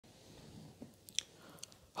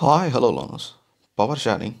Hi, hello learners. Power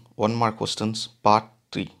sharing, one mark questions, part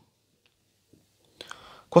 3.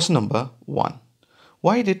 Question number 1.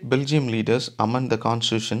 Why did Belgium leaders amend the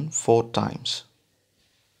constitution 4 times?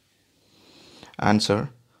 Answer: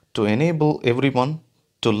 to enable everyone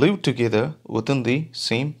to live together within the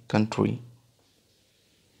same country.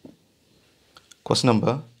 Question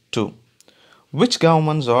number 2. Which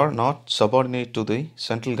governments are not subordinate to the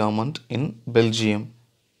central government in Belgium?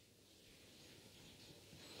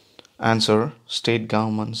 Answer: state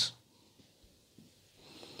governments.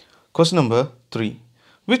 Question number 3.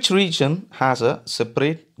 Which region has a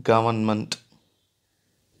separate government?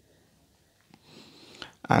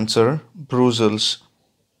 Answer: Brussels.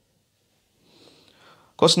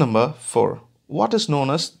 Question number 4. What is known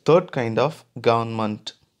as third kind of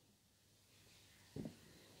government?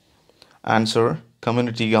 Answer: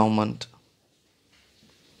 community government.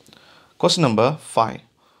 Question number 5.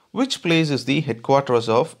 Which place is the headquarters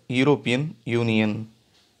of European Union?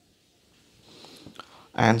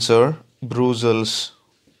 Answer: Brussels.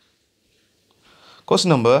 Question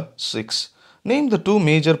number 6. Name the two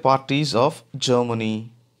major parties of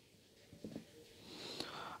Germany.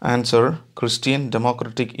 Answer: Christian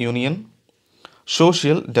Democratic Union,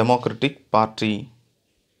 Social Democratic Party.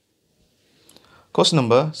 Question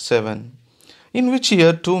number 7. In which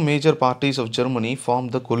year two major parties of Germany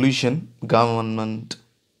formed the coalition government?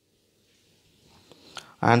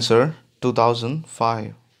 Answer: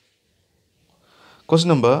 2005. Question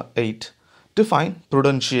number 8. Define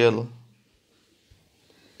prudential.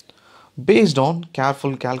 Based on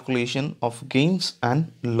careful calculation of gains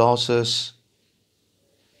and losses.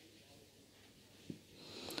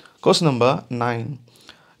 Question number 9.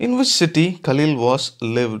 In which city Khalil was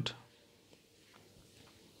lived?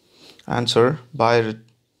 Answer: Beirut.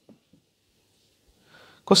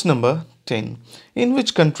 Question number 10. In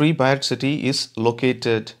which country Beirut city is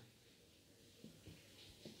located?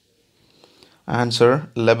 Answer: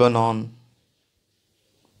 Lebanon.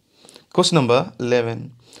 Question number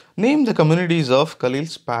 11. Name the communities of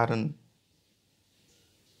Khalil's parent.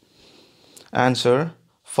 Answer: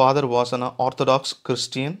 father was an Orthodox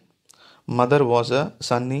Christian, mother was a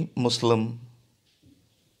Sunni Muslim.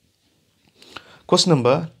 Question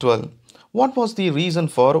number 12. What was the reason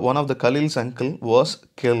for one of the Khalil's uncle was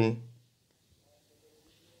killed?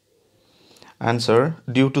 Answer: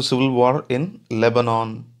 due to civil war in Lebanon.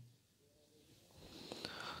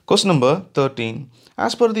 Question number 13.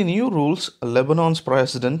 As per the new rules, Lebanon's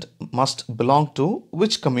president must belong to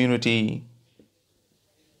which community?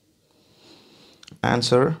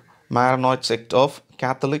 Answer: Maronite sect of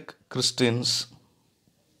Catholic Christians.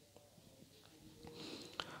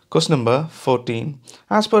 Question number 14.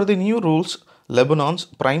 As per the new rules, Lebanon's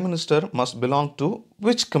prime minister must belong to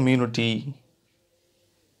which community?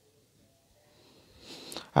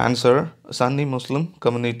 Answer: Sunni Muslim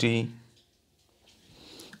community.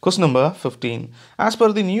 Question number 15. As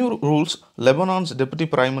per the new rules, Lebanon's deputy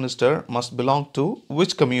prime minister must belong to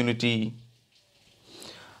which community?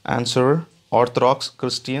 Answer: Orthodox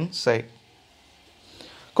Christian sect.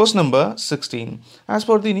 Question number 16. As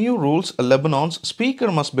per the new rules, Lebanon's speaker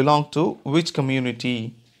must belong to which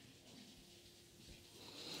community?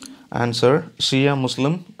 Answer: Shia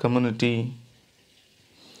Muslim community.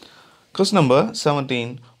 Question number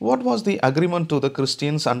 17. What was the agreement to the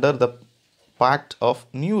Christians under the Pact of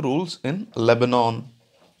New Rules in Lebanon?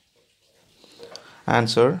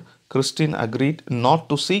 Answer: Christian agreed not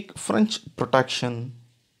to seek French protection.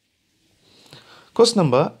 Question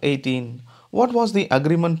number 18. What was the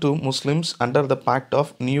agreement to Muslims under the Pact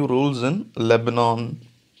of New Rules in Lebanon?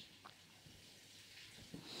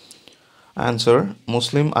 Answer: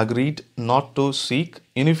 Muslim agreed not to seek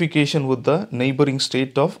unification with the neighboring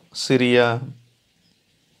state of Syria.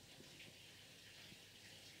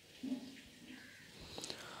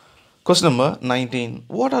 Question number 19.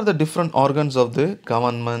 What are the different organs of the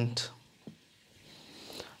government?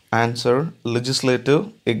 Answer: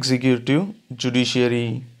 legislative, executive,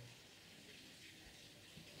 judiciary.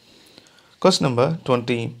 Question number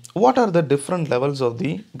 20. What are the different levels of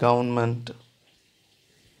the government?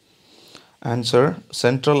 Answer: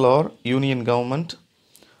 central or union government,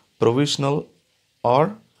 provisional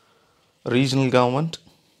or regional government,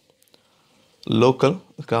 local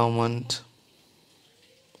government.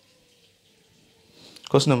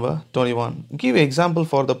 Question number 21. Give example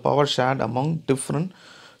for the power shared among different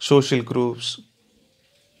social groups.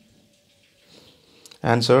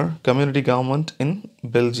 Answer: community government in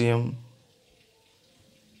Belgium.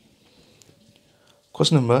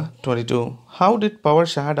 Question number 22. How did power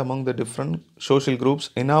shared among the different social groups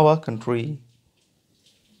in our country?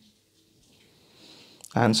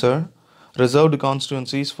 Answer: Reserved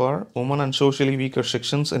constituencies for women and socially weaker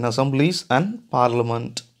sections in assemblies and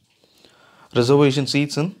parliament. Reservation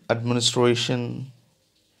seats in administration.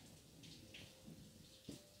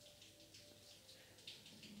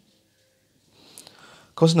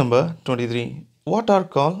 Question number 23. What are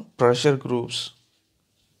called pressure groups?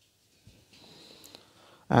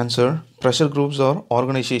 Answer. Pressure groups are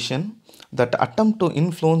organizations that attempt to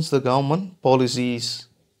influence the government policies.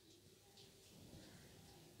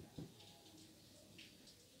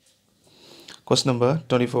 Question number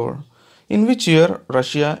 24. In which year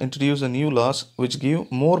Russia introduced new laws which give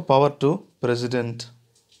more power to president?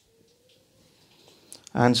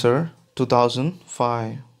 Answer.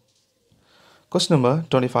 2005. Question number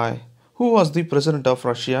 25. Who was the president of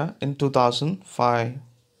Russia in 2005?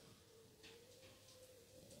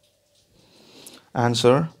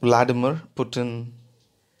 Answer. Vladimir Putin.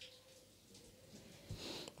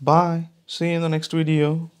 Bye. See you in the next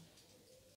video.